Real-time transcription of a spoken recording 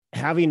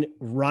having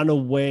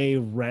runaway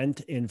rent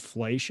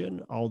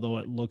inflation, although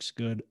it looks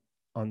good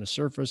on the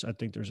surface, I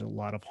think there's a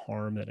lot of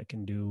harm that it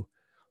can do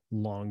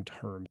long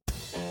term.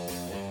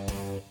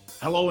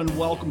 Hello and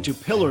welcome to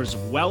Pillars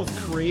of Wealth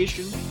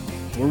Creation,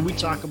 where we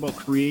talk about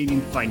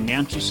creating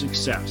financial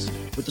success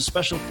with a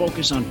special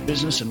focus on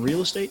business and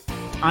real estate.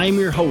 I'm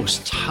your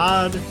host,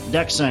 Todd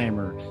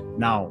Dexheimer.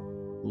 Now,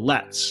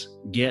 let's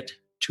get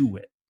to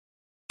it.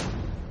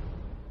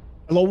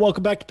 Hello,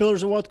 welcome back to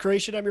Pillars of Wealth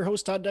Creation. I'm your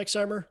host, Todd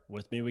Dexheimer.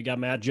 With me, we got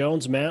Matt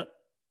Jones. Matt,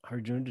 how are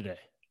you doing today?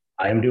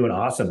 I am doing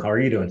awesome. How are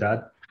you doing,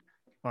 Todd?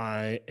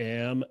 I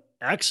am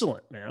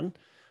excellent, man.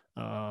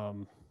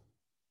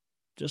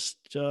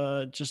 Just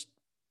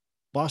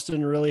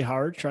busting really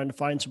hard, trying to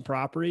find some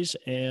properties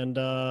and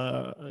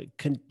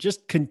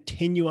just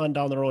continue on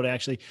down the road.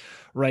 Actually,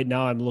 right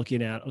now I'm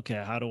looking at,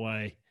 okay, how do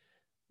I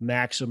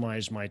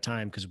maximize my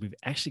time? Because we've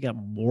actually got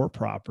more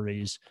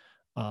properties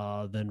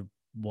than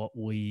what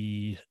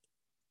we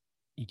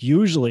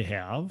usually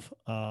have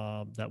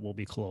that will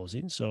be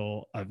closing.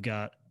 So I've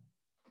got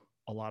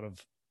a lot of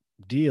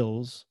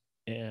deals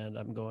and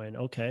I'm going,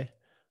 okay,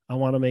 I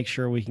want to make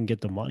sure we can get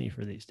the money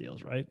for these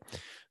deals, right?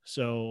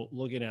 So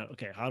looking at,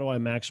 okay, how do I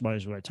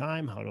maximize my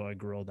time? How do I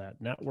grow that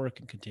network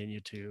and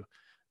continue to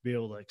be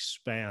able to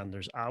expand?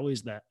 There's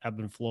always that ebb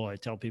and flow. I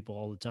tell people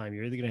all the time,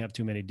 you're either going to have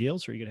too many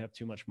deals or you're going to have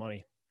too much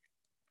money.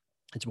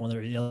 It's one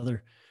or the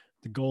other.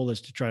 The goal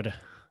is to try to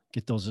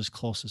get those as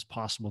close as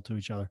possible to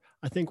each other.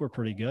 I think we're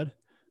pretty good.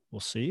 We'll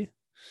see.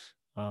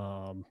 But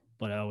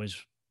I always,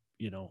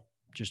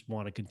 just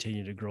want to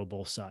continue to grow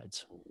both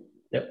sides.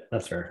 Yep,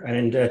 that's fair.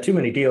 And too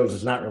many deals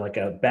is not like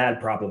a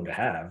bad problem to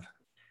have.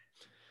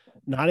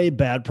 Not a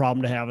bad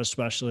problem to have,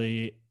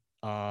 especially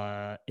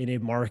in a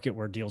market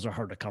where deals are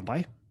hard to come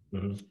by.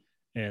 Mm-hmm.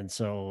 And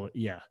so,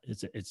 yeah,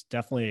 it's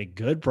definitely a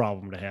good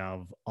problem to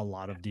have a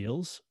lot of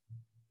deals,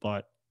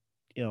 but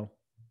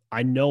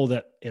I know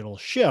that it'll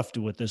shift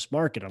with this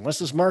market, unless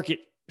this market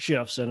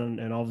shifts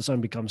and all of a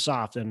sudden becomes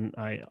soft, and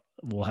I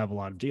will have a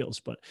lot of deals,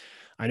 but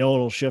I know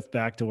it'll shift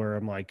back to where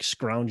I'm like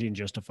scrounging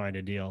just to find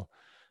a deal.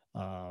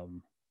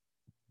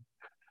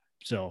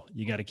 So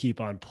you got to keep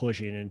on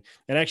pushing.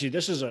 And actually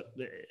this is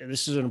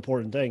an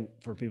important thing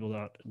for people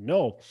to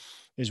know,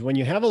 is when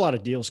you have a lot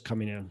of deals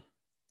coming in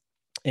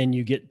and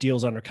you get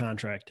deals under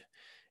contract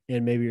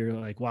and maybe you're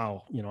like,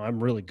 wow,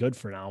 I'm really good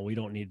for now. We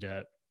don't need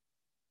to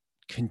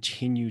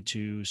continue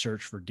to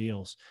search for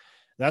deals.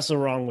 That's the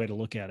wrong way to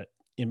look at it.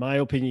 In my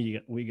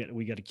opinion, we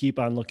got to keep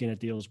on looking at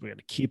deals. We got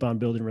to keep on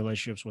building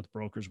relationships with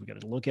brokers. We got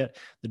to look at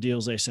the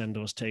deals they send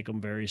to us, take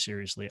them very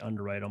seriously,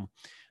 underwrite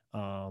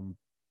them.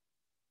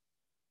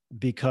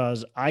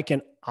 Because I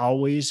can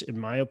always, in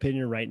my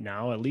opinion, right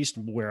now, at least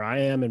where I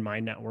am in my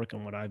network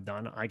and what I've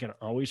done, I can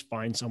always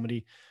find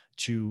somebody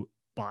to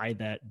buy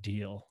that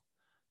deal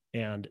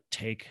and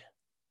get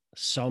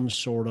some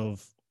sort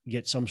of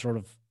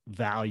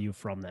value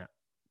from that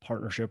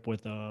partnership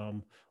with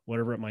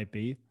whatever it might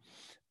be.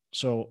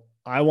 So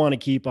I want to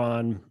keep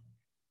on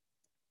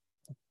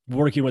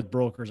working with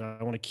brokers.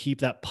 I want to keep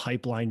that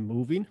pipeline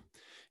moving,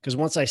 because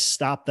once I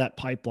stop that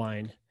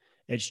pipeline,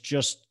 it's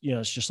just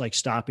like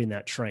stopping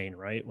that train,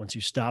 right? Once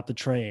you stop the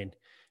train,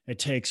 it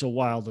takes a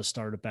while to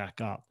start it back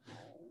up.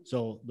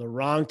 So the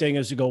wrong thing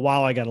is to go,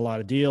 wow, I got a lot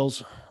of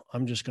deals.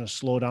 I'm just going to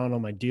slow down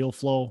on my deal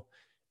flow.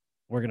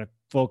 We're going to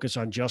focus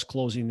on just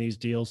closing these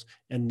deals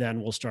and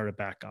then we'll start it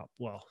back up.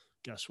 Well,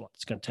 guess what?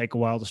 It's going to take a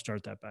while to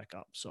start that back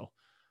up. So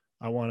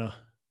I want to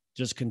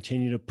just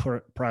continue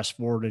to press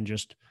forward and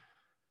just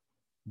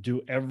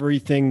do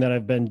everything that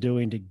I've been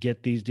doing to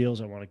get these deals.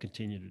 I want to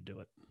continue to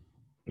do it.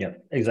 Yeah,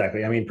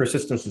 exactly. I mean,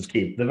 persistence is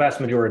key. The vast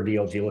majority of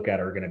deals you look at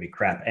are going to be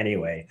crap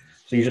anyway.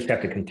 So you just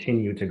have to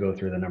continue to go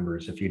through the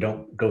numbers. If you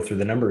don't go through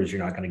the numbers,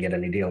 you're not going to get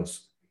any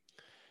deals.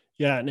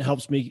 Yeah. And it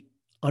helps me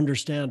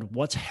understand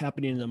what's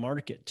happening in the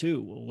market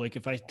too. Like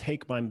if I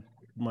take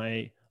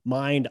my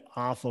mind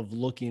off of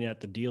looking at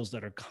the deals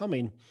that are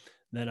coming,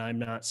 then I'm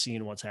not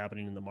seeing what's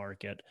happening in the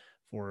market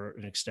for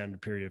an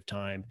extended period of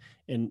time.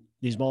 And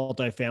these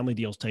multifamily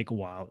deals take a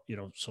while,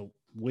 so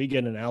we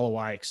get an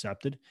LOI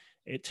accepted.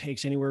 It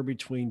takes anywhere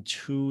between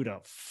 2 to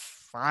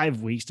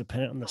 5 weeks,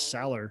 depending on the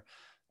seller,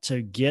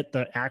 to get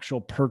the actual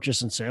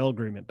purchase and sale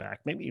agreement back,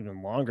 maybe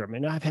even longer. I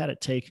mean, I've had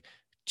it take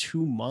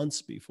 2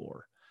 months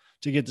before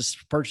to get this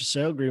purchase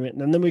sale agreement.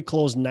 And then we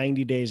close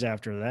 90 days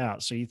after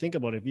that. So you think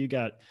about it, if you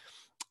got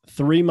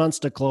 3 months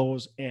to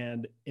close,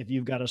 and if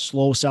you've got a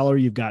slow seller,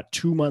 you've got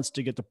 2 months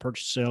to get the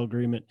purchase sale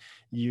agreement.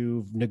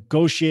 You've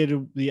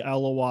negotiated the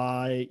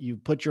LOI, you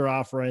put your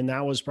offer in.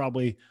 That was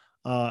probably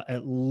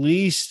at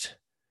least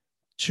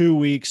 2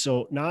 weeks.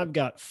 So now I've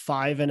got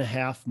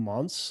 5.5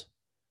 months.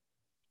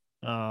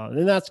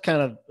 And that's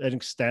kind of an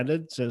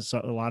extended. So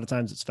a lot of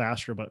times it's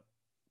faster, but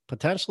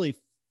potentially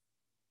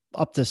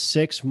up to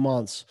 6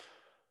 months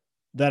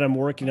that I'm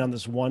working on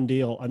this one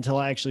deal until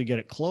I actually get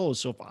it closed.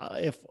 So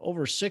if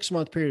over a 6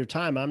 month period of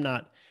time, I'm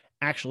not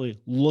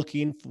actually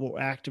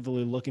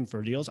actively looking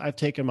for deals, I've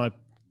taken my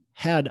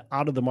head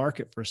out of the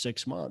market for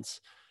 6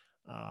 months.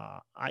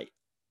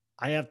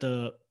 I have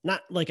to,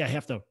 not like I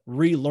have to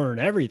relearn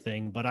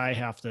everything, but I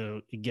have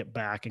to get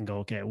back and go,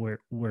 okay, where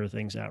are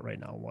things at right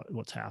now?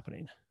 What's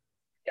happening?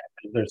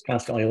 There's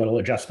constantly little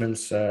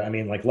adjustments. I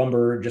mean, like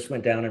lumber just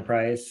went down in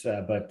price,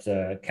 but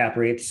cap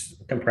rates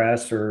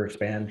compress or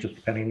expand just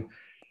depending.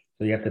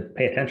 So you have to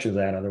pay attention to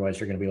that. Otherwise,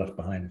 you're going to be left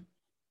behind.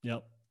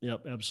 Yep.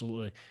 Yep.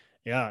 Absolutely.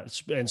 Yeah.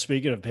 And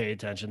speaking of pay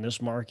attention,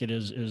 this market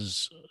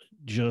is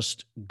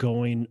just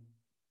going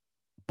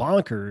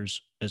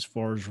bonkers as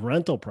far as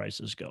rental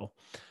prices go.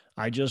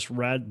 I just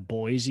read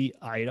Boise,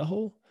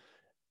 Idaho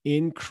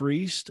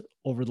increased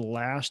over the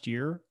last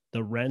year.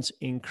 The rents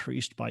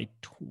increased by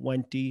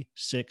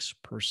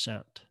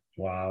 26%.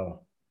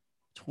 Wow.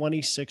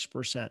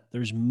 26%.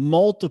 There's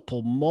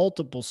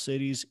multiple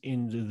cities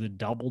into the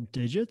double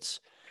digits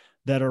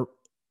that are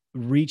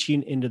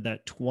reaching into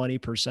that 20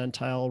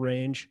 percentile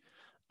range,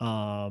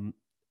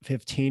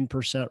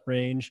 15%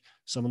 range.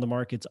 Some of the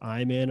markets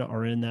I'm in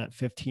are in that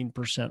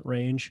 15%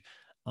 range,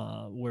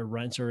 where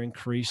rents are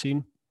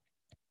increasing.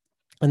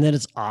 And then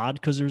it's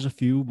odd because there's a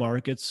few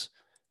markets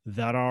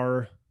that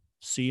are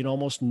seeing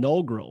almost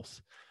no growth.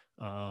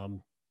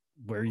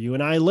 Where you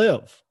and I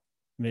live,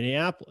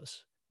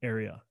 Minneapolis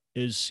area,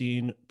 is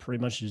seeing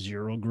pretty much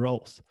zero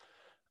growth.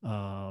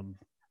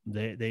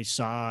 They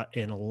saw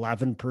an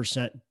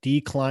 11%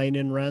 decline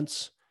in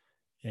rents,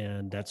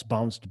 and that's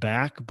bounced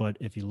back. But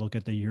if you look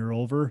at the year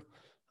over,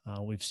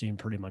 we've seen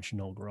pretty much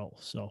no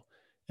growth. So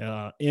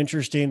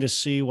interesting to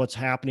see what's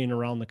happening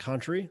around the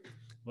country.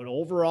 But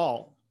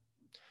overall,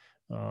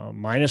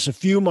 minus a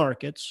few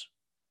markets,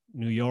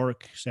 New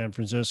York, San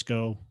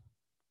Francisco,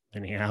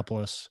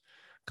 Minneapolis,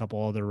 a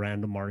couple other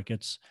random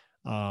markets,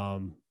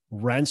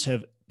 rents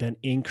have been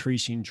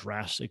increasing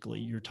drastically.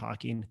 You're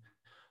talking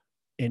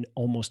in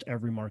almost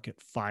every market,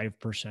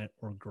 5%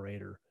 or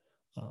greater,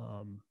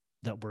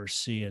 that we're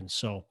seeing.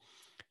 So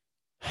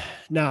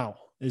now,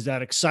 is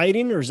that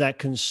exciting or is that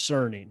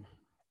concerning?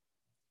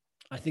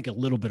 I think a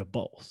little bit of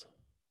both,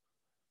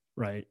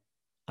 right?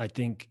 I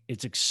think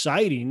it's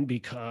exciting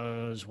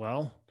because,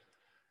 well,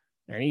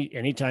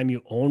 anytime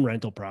you own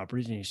rental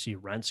properties and you see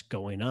rents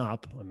going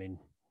up, I mean,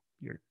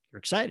 you're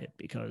excited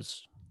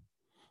because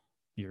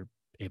you're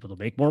able to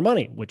make more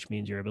money, which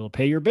means you're able to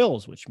pay your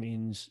bills, which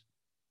means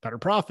better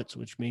profits,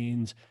 which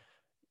means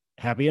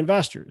happy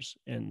investors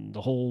and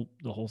the whole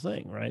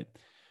thing, right?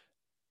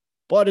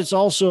 But it's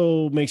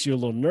also makes you a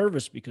little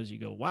nervous because you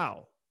go,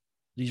 wow,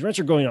 these rents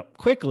are going up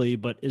quickly,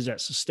 but is that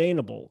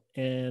sustainable?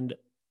 And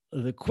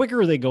the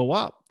quicker they go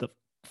up, the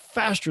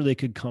faster they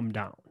could come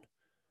down,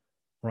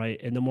 right?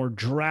 And the more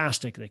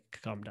drastic they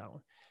could come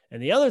down.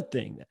 And the other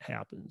thing that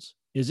happens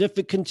is if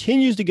it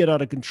continues to get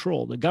out of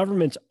control, the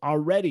government's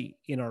already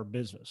in our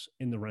business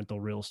in the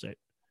rental real estate.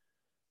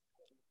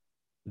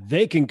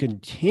 They can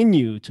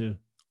continue to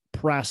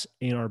press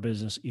in our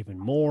business even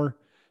more.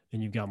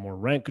 And you've got more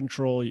rent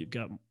control. You've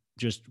got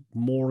just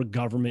more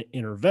government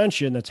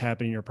intervention that's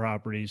happening in your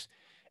properties.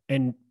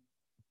 And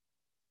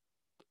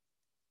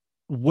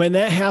when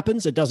that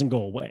happens, it doesn't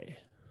go away.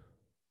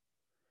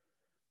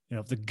 You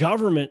know, if the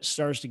government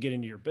starts to get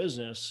into your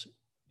business,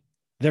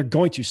 they're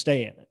going to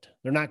stay in it.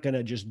 They're not going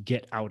to just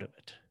get out of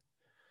it.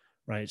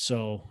 Right.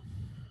 So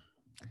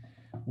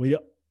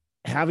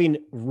having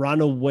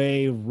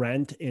runaway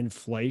rent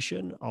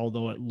inflation,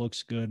 although it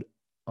looks good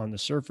on the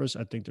surface,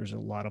 I think there's a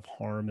lot of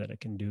harm that it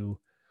can do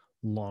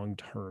long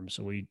term.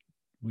 So we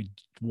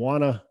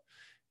want to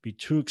be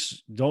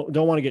don't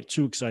want to get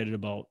too excited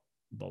about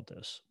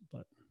this.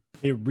 But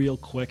hey, real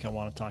quick, I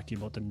want to talk to you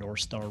about the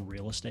North Star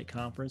Real Estate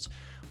Conference.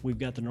 We've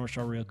got the North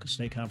Star Real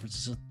Estate Conference.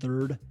 It's the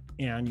third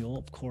annual.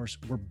 Of course,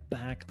 we're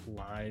back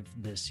live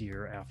this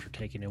year after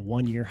taking a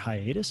 1-year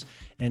hiatus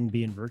and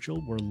being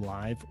virtual. We're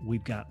live.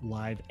 We've got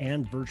live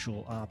and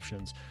virtual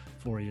options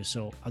for you.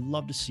 So I'd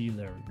love to see you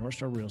there. North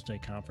Star Real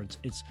Estate Conference.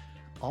 It's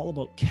all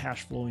about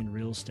cash flowing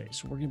real estate.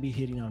 So we're going to be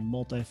hitting on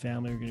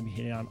multifamily. We're going to be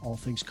hitting on all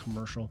things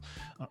commercial.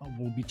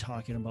 We'll be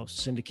talking about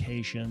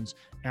syndications,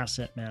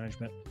 asset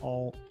management,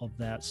 all of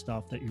that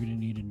stuff that you're going to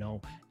need to know,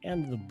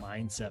 and the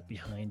mindset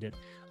behind it.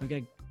 I've got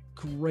a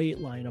great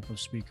lineup of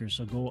speakers.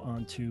 So go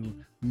on to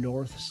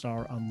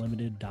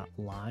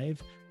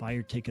northstarunlimited.live, buy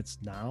your tickets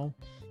now.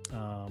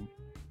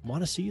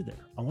 Want to see you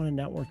there. I want to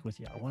network with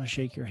you. I want to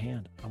shake your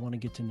hand. I want to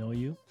get to know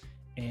you.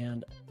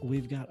 And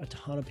we've got a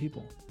ton of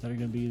people that are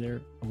going to be there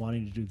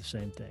wanting to do the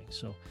same thing.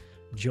 So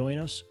join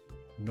us,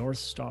 North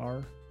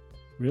Star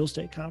Real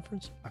Estate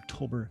Conference,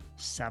 October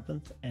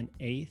 7th and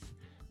 8th.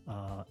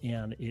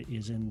 And it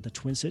is in the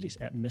Twin Cities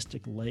at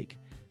Mystic Lake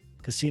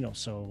Casino.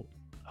 So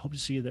I hope to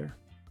see you there.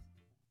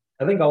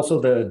 I think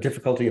also the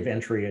difficulty of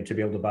entry to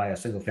be able to buy a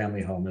single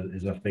family home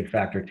is a big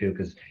factor too,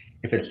 because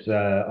if it's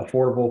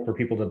affordable for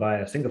people to buy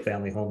a single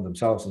family home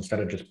themselves instead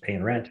of just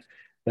paying rent,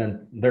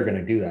 then they're going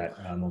to do that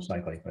most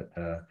likely. But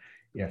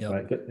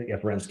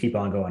if rents keep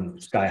on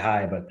going sky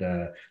high, but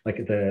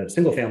like the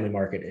single family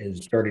market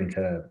is starting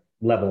to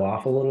level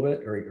off a little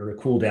bit or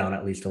cool down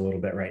at least a little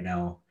bit right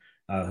now.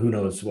 Who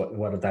knows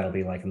what that'll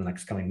be like in the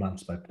next coming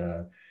months, but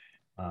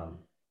I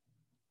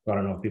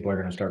don't know if people are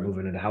going to start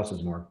moving into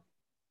houses more.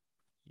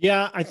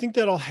 Yeah, I think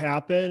that'll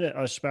happen,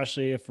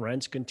 especially if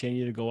rents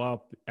continue to go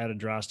up at a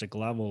drastic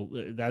level.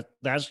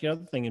 That's the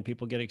other thing, and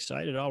people get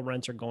excited. Oh,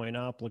 rents are going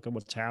up. Look at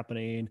what's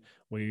happening.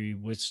 We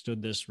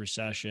withstood this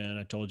recession.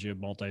 I told you,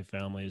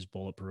 multifamily is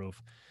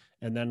bulletproof.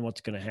 And then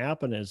what's going to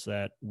happen is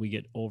that we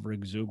get over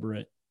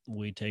exuberant.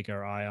 We take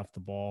our eye off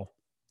the ball,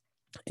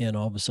 and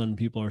all of a sudden,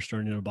 people are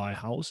starting to buy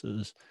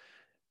houses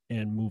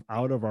and move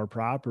out of our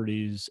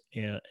properties,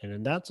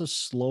 and that's a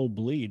slow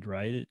bleed,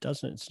 right?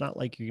 It's not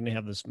like you're going to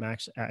have this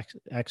max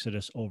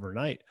exodus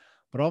overnight,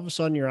 but all of a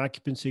sudden your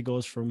occupancy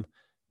goes from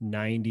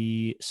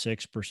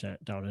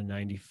 96% down to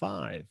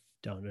 95,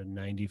 down to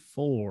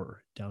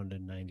 94, down to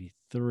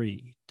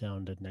 93,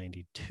 down to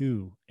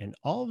 92, and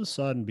all of a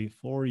sudden,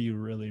 before you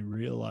really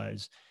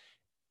realize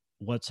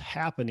what's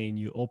happening,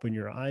 you open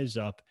your eyes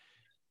up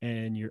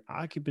and your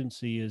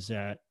occupancy is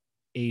at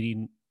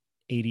 80,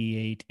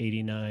 88,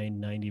 89,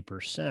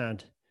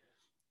 90%.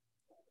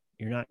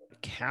 You're not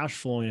cash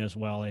flowing as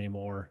well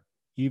anymore.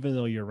 Even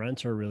though your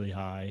rents are really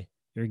high,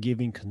 you're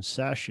giving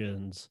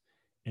concessions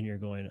and you're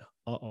going,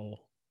 uh-oh,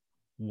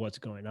 what's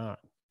going on?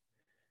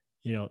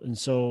 And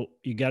so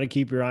you got to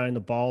keep your eye on the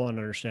ball and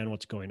understand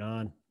what's going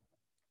on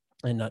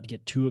and not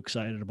get too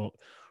excited about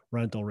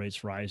rental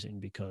rates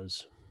rising,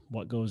 because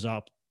what goes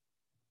up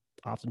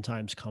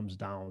oftentimes comes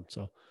down.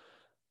 So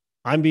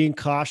I'm being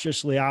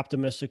cautiously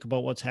optimistic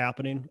about what's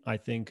happening. I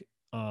think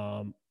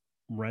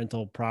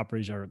rental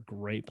properties are a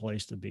great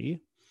place to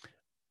be,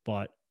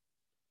 but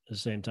at the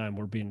same time,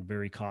 we're being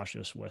very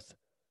cautious with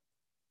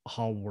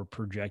how we're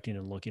projecting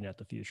and looking at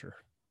the future.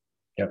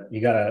 Yep,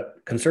 you got to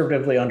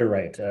conservatively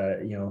underwrite.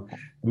 The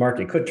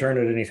market could turn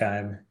at any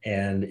time,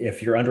 and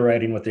if you're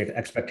underwriting with the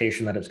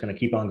expectation that it's going to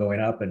keep on going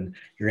up, and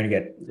you're going to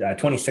get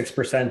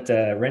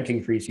 26% rent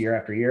increase year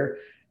after year,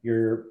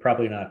 you're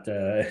probably not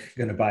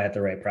going to buy at the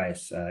right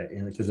price.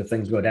 Because if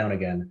things go down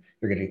again,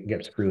 you're going to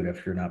get screwed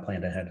if you're not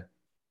planned ahead.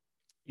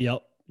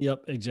 Yep,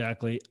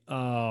 exactly.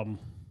 And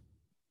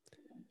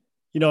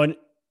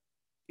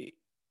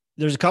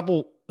there's a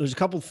couple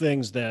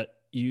things that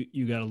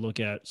you got to look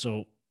at.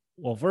 So,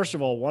 well, first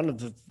of all, one of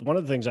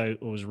the things I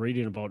was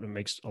reading about, and it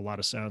makes a lot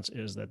of sense,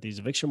 is that these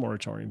eviction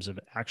moratoriums have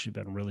actually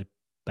been really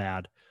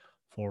bad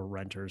for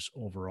renters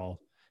overall.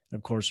 And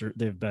of course,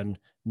 they've been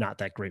not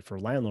that great for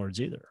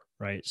landlords either,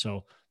 right?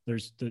 So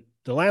there's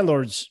the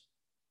landlords,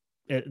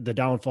 the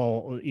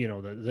downfall,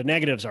 the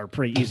negatives are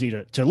pretty easy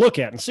to look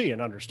at and see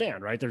and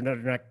understand, right? They're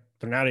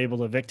not able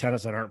to evict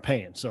tenants that aren't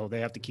paying, so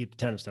they have to keep the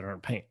tenants that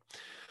aren't paying.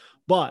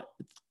 But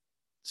at the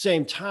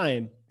same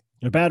time,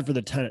 they're bad for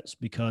the tenants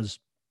because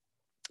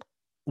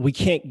we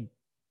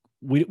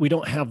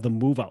don't have the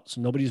move outs.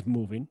 Nobody's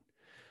moving.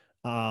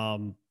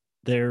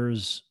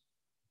 There's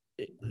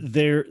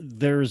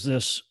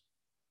this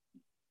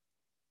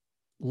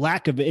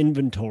lack of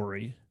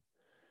inventory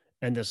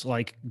and this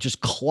like just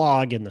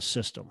clog in the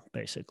system,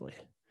 basically.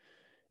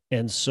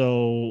 And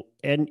so,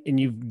 and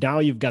you've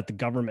got the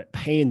government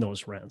paying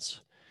those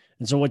rents.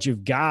 And so what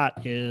you've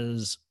got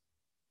is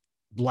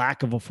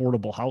lack of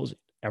affordable housing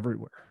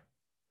everywhere.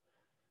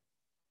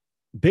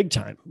 Big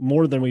time,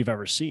 more than we've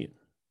ever seen.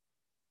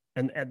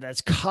 And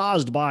that's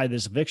caused by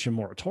this eviction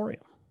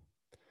moratorium,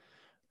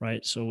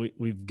 right? So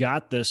we've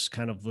got this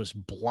kind of this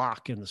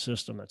block in the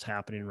system that's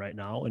happening right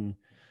now, and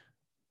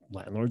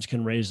landlords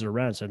can raise their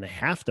rents, and they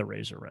have to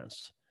raise their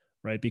rents,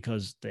 right?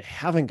 Because they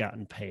haven't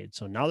gotten paid.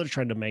 So now they're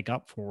trying to make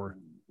up for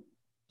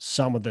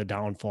some of the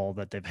downfall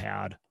that they've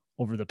had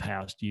over the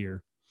past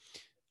year.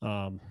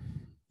 But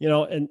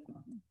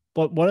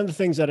one of the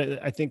things that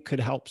I think could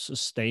help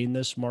sustain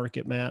this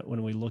market, Matt,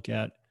 when we look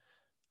at,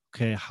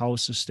 okay, how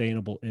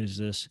sustainable is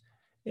this?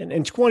 And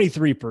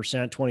 23%,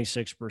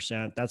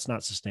 26%, that's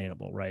not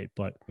sustainable, right?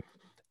 But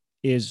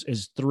is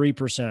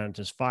 3%,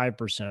 is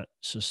 5%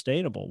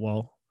 sustainable?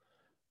 Well,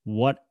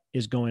 what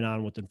is going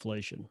on with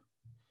inflation?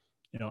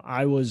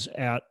 I was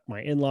at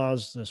my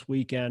in-laws this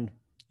weekend,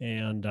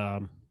 and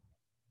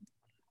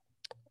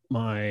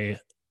my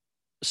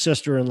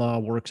sister-in-law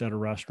works at a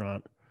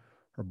restaurant.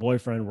 Her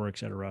boyfriend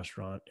works at a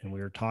restaurant, and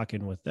we were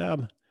talking with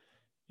them,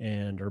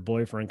 and her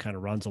boyfriend kind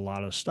of runs a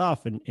lot of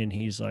stuff. And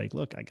he's like,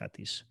 look, I got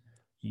these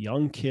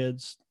young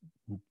kids,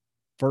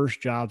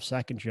 first job,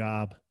 second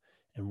job,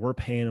 and we're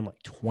paying them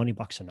like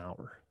 $20 an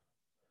hour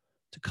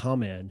to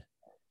come in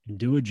and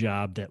do a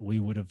job that we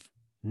would have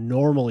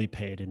normally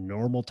paid in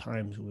normal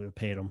times. We would have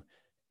paid them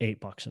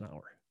 $8 an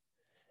hour.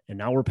 And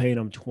now we're paying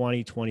them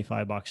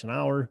 $25 an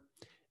hour.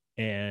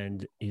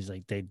 And he's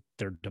like,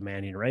 they're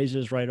demanding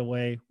raises right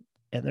away,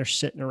 and they're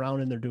sitting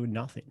around and they're doing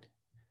nothing.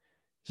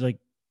 He's like,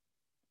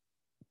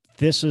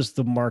 this is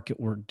the market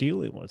we're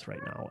dealing with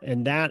right now.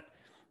 And that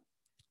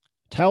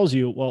tells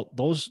you, well,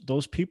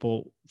 those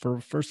people,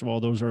 first of all,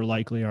 those are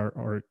likely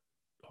our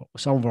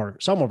some of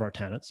our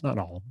tenants, not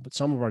all, but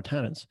some of our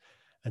tenants,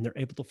 and they're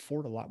able to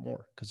afford a lot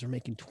more because they're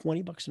making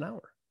 $20 an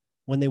hour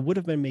when they would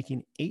have been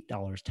making $8,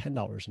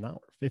 $10 an hour,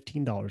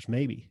 $15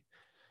 maybe.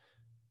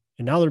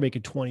 And now they're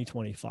making 20,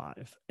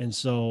 25. And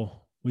so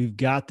we've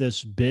got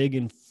this big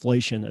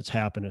inflation that's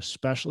happened,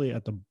 especially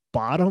at the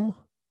bottom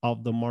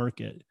of the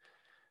market,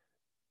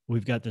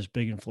 we've got this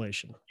big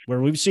inflation.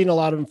 Where we've seen a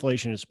lot of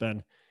inflation, it's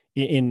been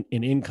in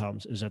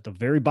incomes, is at the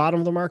very bottom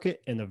of the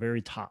market and the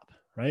very top,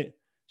 right?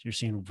 So you're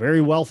seeing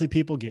very wealthy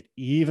people get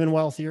even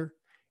wealthier.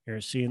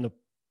 You're seeing the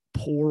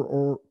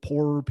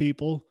poorer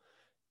people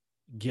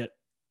get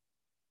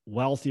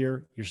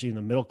wealthier. You're seeing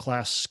the middle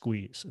class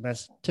squeeze. And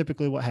that's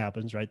typically what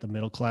happens, right? The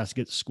middle class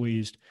gets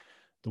squeezed,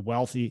 the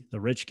wealthy, the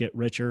rich get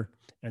richer,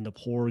 and the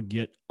poor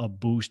get a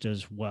boost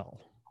as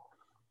well.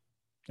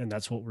 And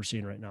that's what we're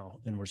seeing right now.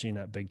 And we're seeing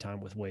that big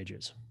time with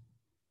wages.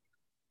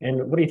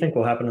 And what do you think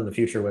will happen in the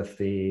future with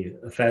the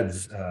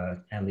Feds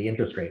and the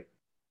interest rate?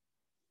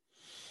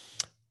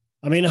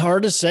 I mean,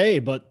 hard to say,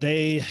 but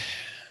right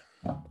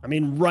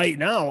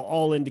now,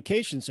 all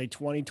indications say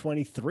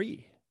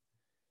 2023.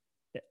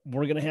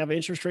 We're going to have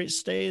interest rates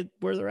stay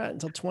where they're at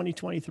until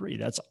 2023.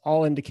 That's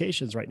all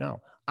indications right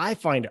now. I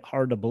find it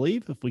hard to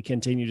believe if we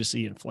continue to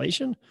see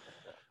inflation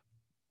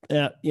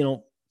at,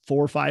 4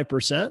 or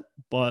 5%,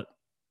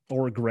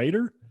 or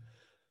greater.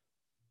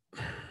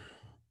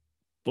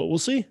 But we'll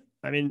see.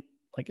 I mean,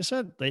 like I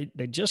said,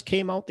 they just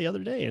came out the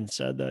other day and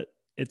said that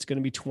it's going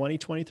to be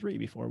 2023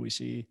 before we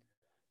see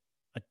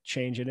a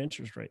change in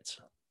interest rates.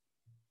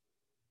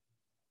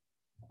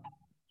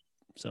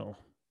 So,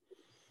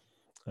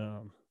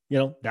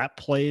 that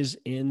plays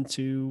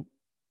into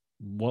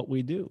what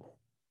we do.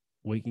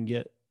 We can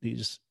get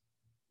these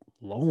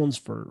loans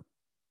for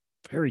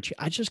very cheap.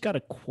 I just got a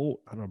quote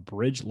on a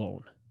bridge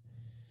loan,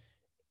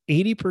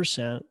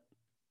 80%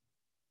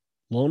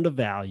 loan to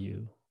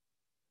value,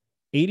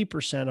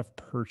 80% of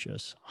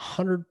purchase,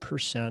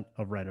 100%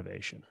 of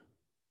renovation.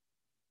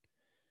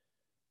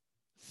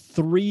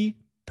 3%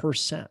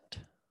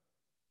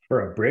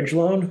 for a bridge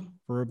loan?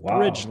 For a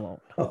bridge loan.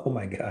 Oh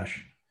my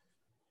gosh.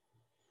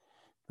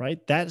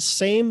 Right? That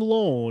same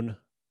loan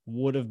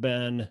would have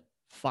been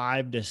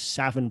 5 to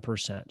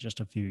 7% just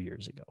a few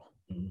years ago.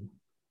 Mm-hmm.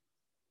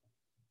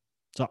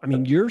 So, I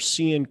mean, you're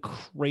seeing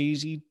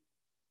crazy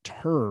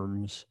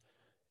terms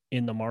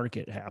in the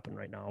market happen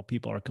right now.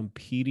 People are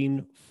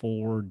competing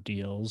for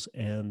deals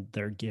and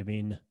they're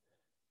giving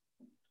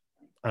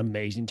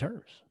amazing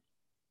terms.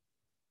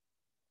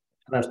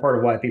 And that's part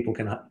of why people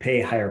can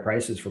pay higher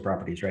prices for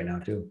properties right now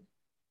too.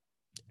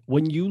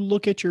 When you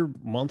look at your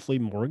monthly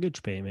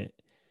mortgage payment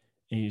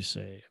and you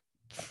say,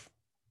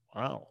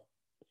 wow,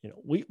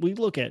 we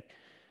look at,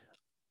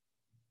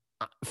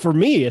 for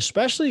me,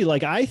 especially,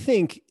 like, I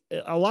think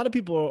a lot of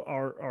people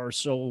are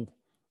so,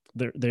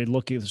 they're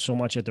looking so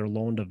much at their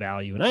loan to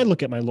value. And I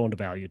look at my loan to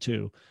value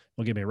too.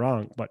 Don't get me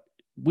wrong, but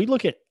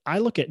I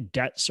look at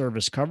debt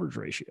service coverage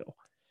ratio,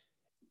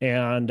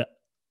 and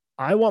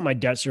I want my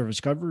debt service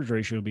coverage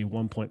ratio to be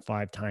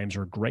 1.5 times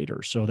or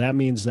greater. So that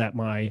means that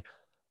my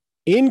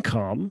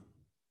income,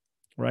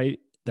 right,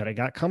 that I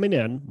got coming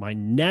in, my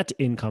net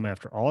income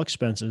after all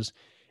expenses,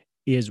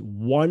 is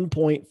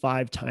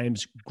 1.5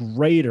 times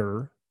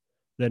greater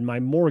than my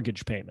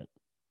mortgage payment.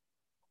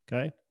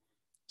 Okay.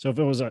 So if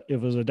it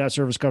was a debt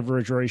service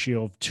coverage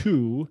ratio of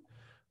 2,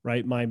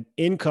 right, my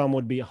income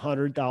would be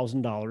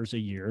 $100,000 a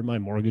year. My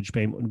mortgage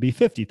payment would be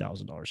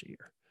 $50,000 a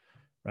year.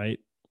 Right.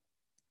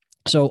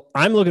 So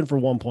I'm looking for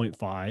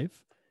 1.5,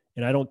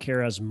 and I don't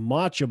care as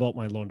much about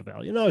my loan to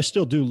value. I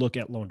still do look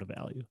at loan to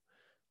value.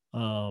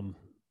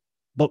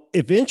 But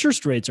if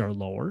interest rates are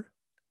lower,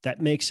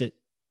 that makes it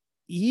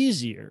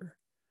easier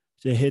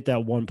to hit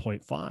that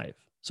 1.5.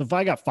 So if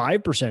I got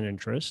 5%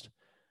 interest,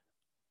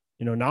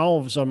 now all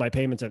of a sudden my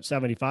payment's at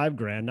 75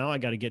 grand. Now I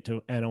got to get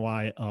to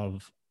NOI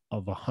of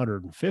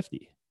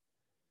 150.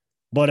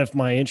 But if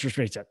my interest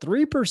rate's at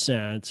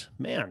 3%,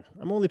 man,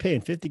 I'm only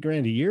paying 50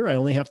 grand a year. I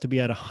only have to be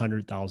at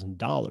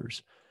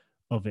 $100,000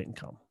 of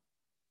income.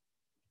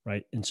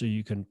 Right. And so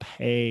you can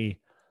pay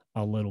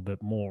a little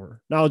bit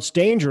more. Now, it's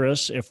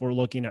dangerous if we're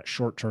looking at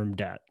short-term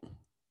debt.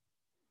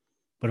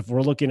 But if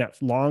we're looking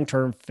at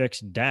long-term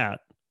fixed debt,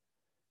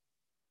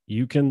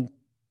 you can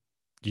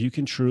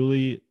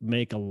truly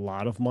make a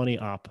lot of money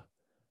up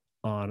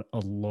on a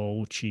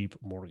low, cheap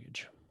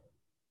mortgage.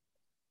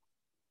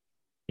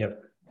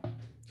 Yep.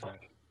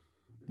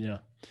 Yeah.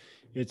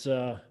 It's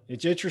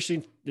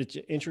interesting. It's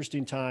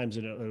interesting times,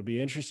 and it'll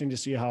be interesting to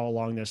see how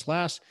long this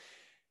lasts.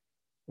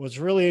 What's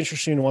really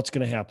interesting, what's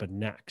going to happen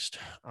next.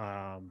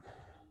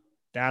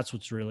 That's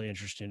what's really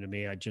interesting to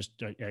me. I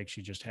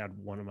actually just had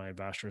one of my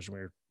investors, we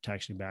were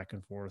texting back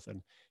and forth,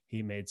 and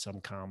he made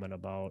some comment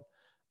about,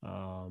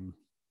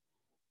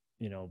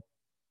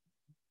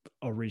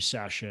 a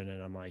recession.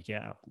 And I'm like,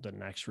 yeah, the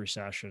next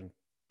recession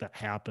that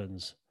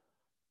happens,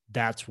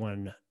 that's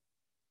when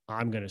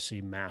I'm going to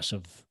see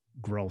massive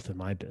growth in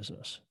my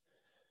business.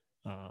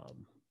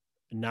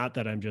 Not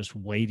that I'm just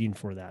waiting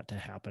for that to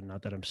happen,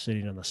 not that I'm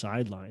sitting on the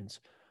sidelines,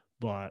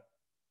 but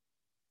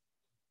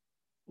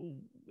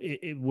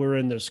we're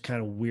in this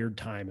kind of weird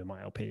time, in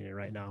my opinion,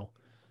 right now.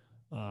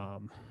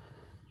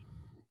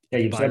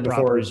 You've said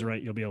before,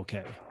 right, you'll be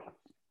okay.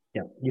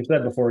 Yeah, you've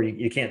said before,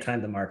 you can't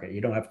time the market.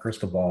 You don't have a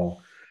crystal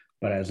ball,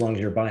 but as long as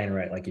you're buying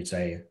right, like you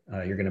say,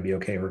 you're going to be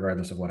okay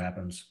regardless of what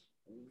happens.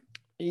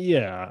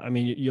 Yeah, I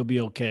mean, you'll be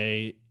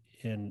okay,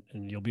 and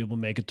you'll be able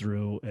to make it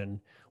through.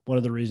 And one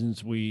of the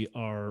reasons we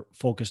are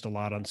focused a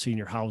lot on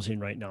senior housing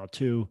right now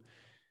too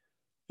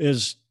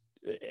is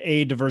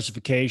A,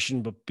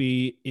 diversification, but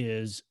B,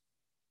 is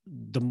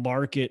the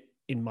market,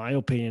 in my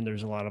opinion,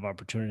 there's a lot of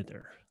opportunity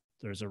there.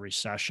 There's a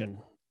recession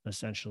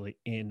essentially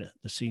in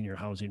the senior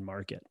housing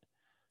market.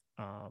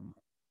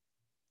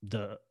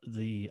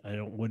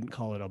 Wouldn't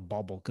call it a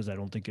bubble because I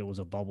don't think it was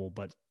a bubble,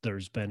 but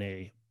there's been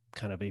a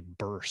kind of a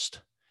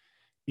burst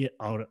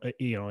out,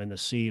 in the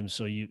seams.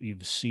 So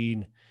you've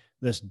seen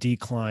this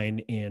decline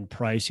in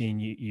pricing.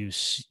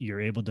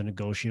 You're able to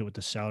negotiate with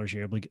the sellers.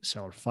 You're able to get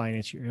seller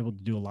finance. You're able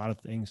to do a lot of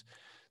things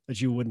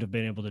that you wouldn't have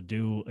been able to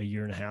do a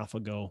year and a half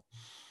ago.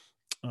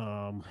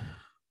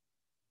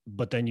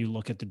 But then you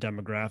look at the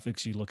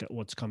demographics, you look at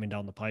what's coming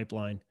down the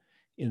pipeline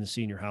in the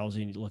senior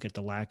housing, you look at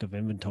the lack of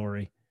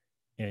inventory,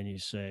 and you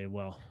say,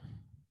 well,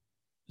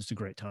 it's a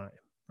great time,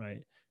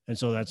 right? And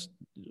so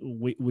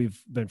we've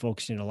been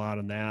focusing a lot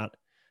on that,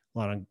 a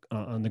lot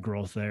on the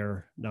growth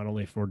there, not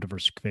only for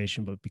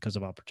diversification, but because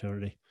of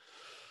opportunity.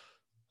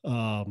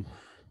 And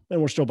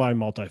we're still buying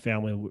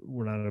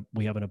multifamily.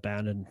 We haven't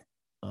abandoned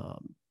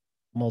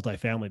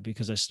multifamily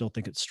because I still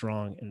think it's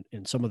strong.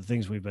 And some of the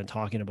things we've been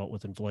talking about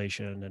with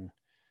inflation and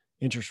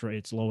interest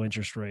rates, low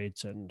interest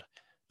rates, and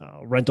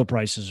rental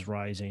prices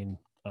rising,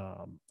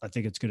 I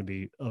think it's going to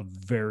be a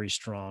very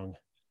strong,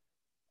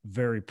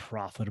 very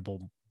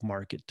profitable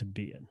market to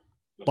be in.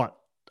 But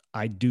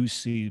I do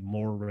see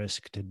more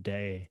risk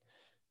today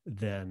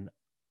than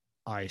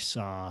I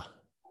saw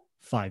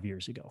 5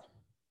 years ago.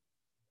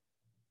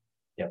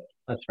 Yep,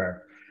 that's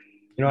fair.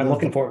 I'm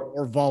looking for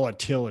more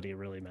volatility,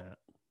 really, Matt.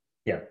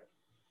 Yeah.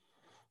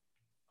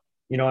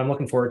 I'm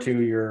looking forward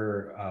to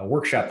your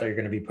workshop that you're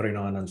going to be putting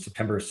on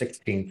September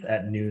 16th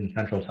at noon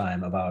Central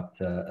Time about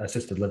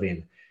assisted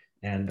living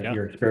and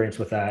your experience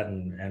with that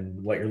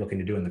and what you're looking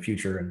to do in the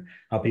future and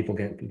how people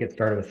get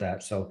started with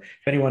that. So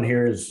if anyone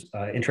here is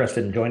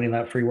interested in joining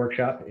that free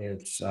workshop,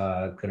 it's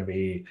going to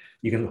be,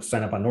 you can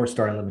sign up on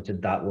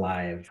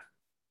NorthstarUnlimited.live.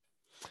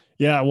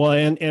 Yeah, well,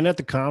 and at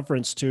the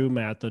conference too,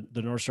 Matt, the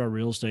Northstar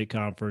Real Estate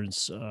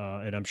Conference,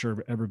 and I'm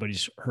sure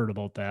everybody's heard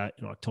about that,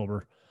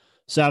 October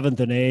 7th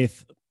and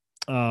 8th.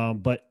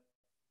 But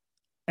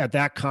at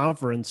that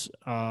conference,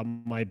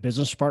 my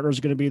business partner is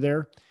going to be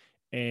there,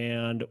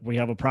 and we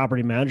have a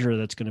property manager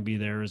that's going to be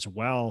there as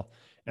well.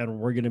 And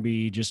we're going to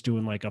be just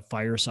doing like a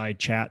fireside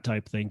chat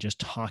type thing, just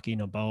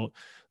talking about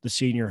the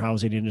senior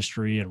housing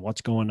industry and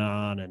what's going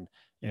on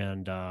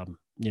and how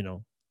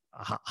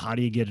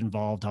do you get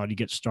involved? How do you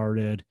get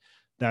started?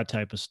 That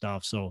type of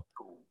stuff. So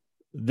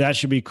that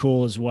should be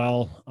cool as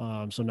well.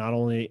 So not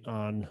only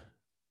on,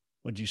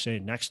 what'd you say,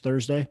 next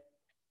Thursday?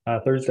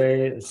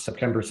 Thursday,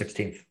 September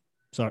 16th.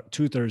 So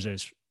 2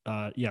 Thursdays.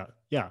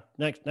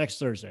 Next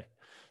Thursday,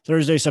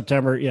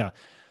 September. Yeah.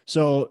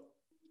 So,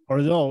 or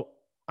no,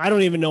 I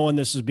don't even know when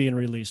this is being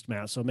released,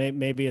 Matt. So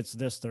maybe it's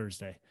this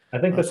Thursday. I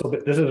think this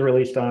is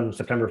released on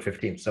September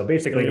 15th. So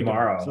basically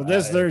tomorrow. So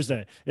this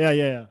Thursday.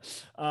 Yeah.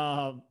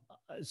 But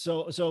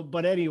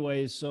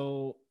anyways,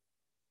 so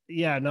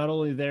yeah, not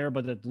only there,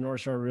 but at the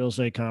Northstar Real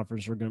Estate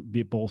Conference, we're going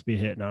to both be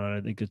hitting on it.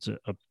 I think it's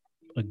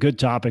a good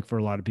topic for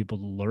a lot of people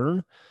to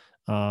learn.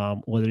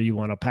 Whether you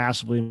want to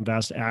passively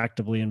invest,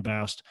 actively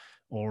invest,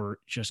 or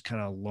just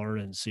kind of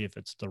learn and see if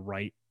it's the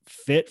right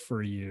fit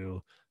for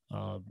you,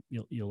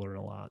 you'll learn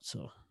a lot.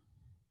 So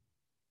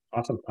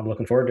awesome. I'm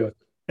looking forward to it.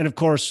 And of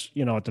course,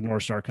 at the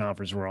Northstar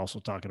Conference, we're also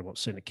talking about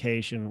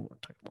syndication. We're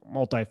talking about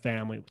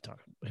multifamily.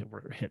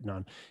 We're hitting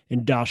on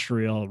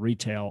industrial,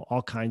 retail,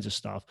 all kinds of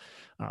stuff,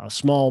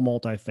 small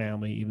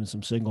multifamily, even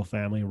some single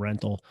family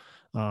rental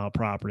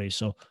properties.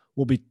 So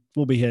we'll be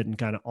hitting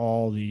kind of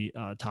all the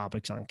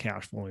topics on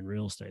cash flowing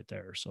real estate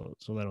there. So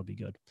that'll be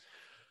good.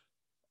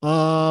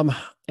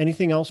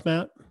 Anything else,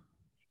 Matt?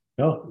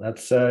 No,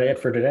 that's it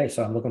for today.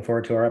 So I'm looking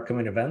forward to our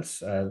upcoming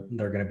events. They're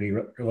going to be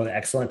really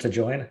excellent to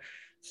join.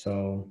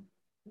 So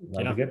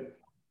that'll be good.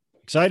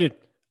 Excited.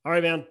 All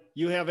right, man.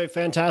 You have a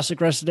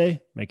fantastic rest of the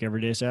day. Make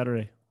every day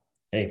Saturday.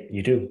 Hey,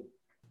 you too.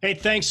 Hey,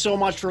 thanks so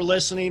much for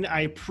listening.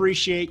 I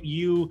appreciate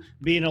you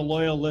being a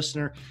loyal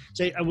listener.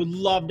 I would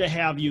love to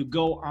have you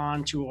go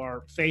on to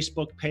our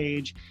Facebook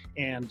page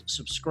and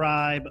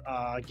subscribe.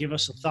 Give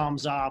us a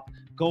thumbs up.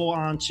 Go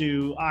on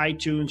to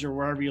iTunes or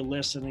wherever you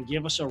listen and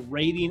give us a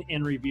rating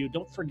and review.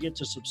 Don't forget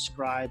to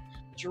subscribe.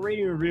 Your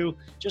rating and review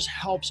just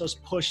helps us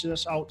push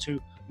this out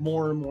to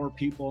more and more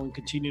people and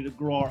continue to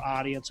grow our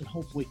audience and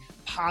hopefully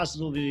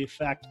positively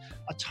affect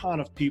a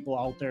ton of people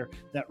out there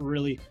that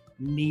really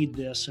need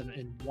this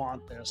and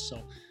want this.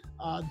 So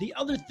the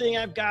other thing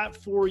I've got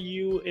for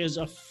you is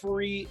a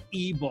free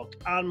ebook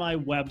on my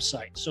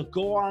website. So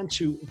go on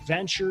to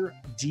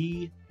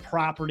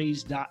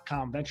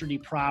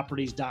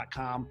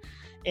VentureDProperties.com,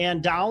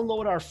 and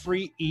download our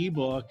free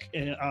ebook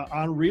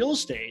on real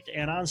estate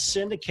and on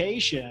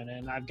syndication.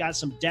 And I've got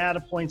some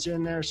data points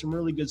in there, some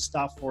really good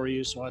stuff for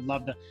you. So I'd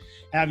love to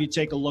have you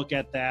take a look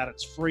at that.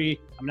 It's free.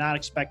 I'm not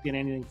expecting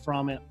anything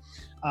from it.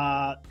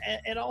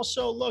 And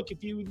also, look,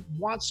 if you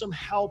want some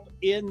help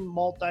in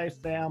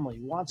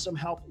multifamily, want some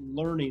help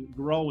learning,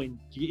 growing,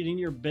 getting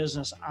your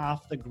business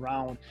off the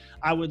ground,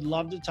 I would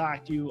love to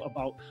talk to you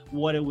about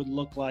what it would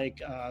look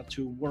like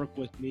to work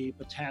with me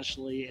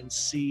potentially and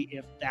see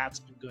if that's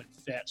a good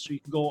fit. So you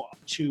can go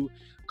to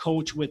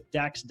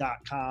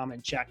coachwithdex.com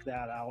and check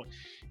that out.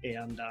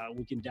 And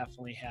we can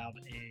definitely have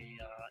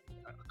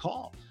a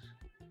call.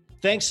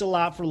 Thanks a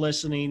lot for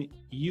listening.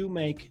 You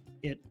make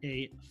it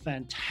a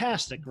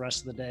fantastic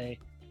rest of the day.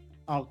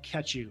 I'll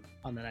catch you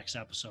on the next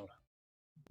episode.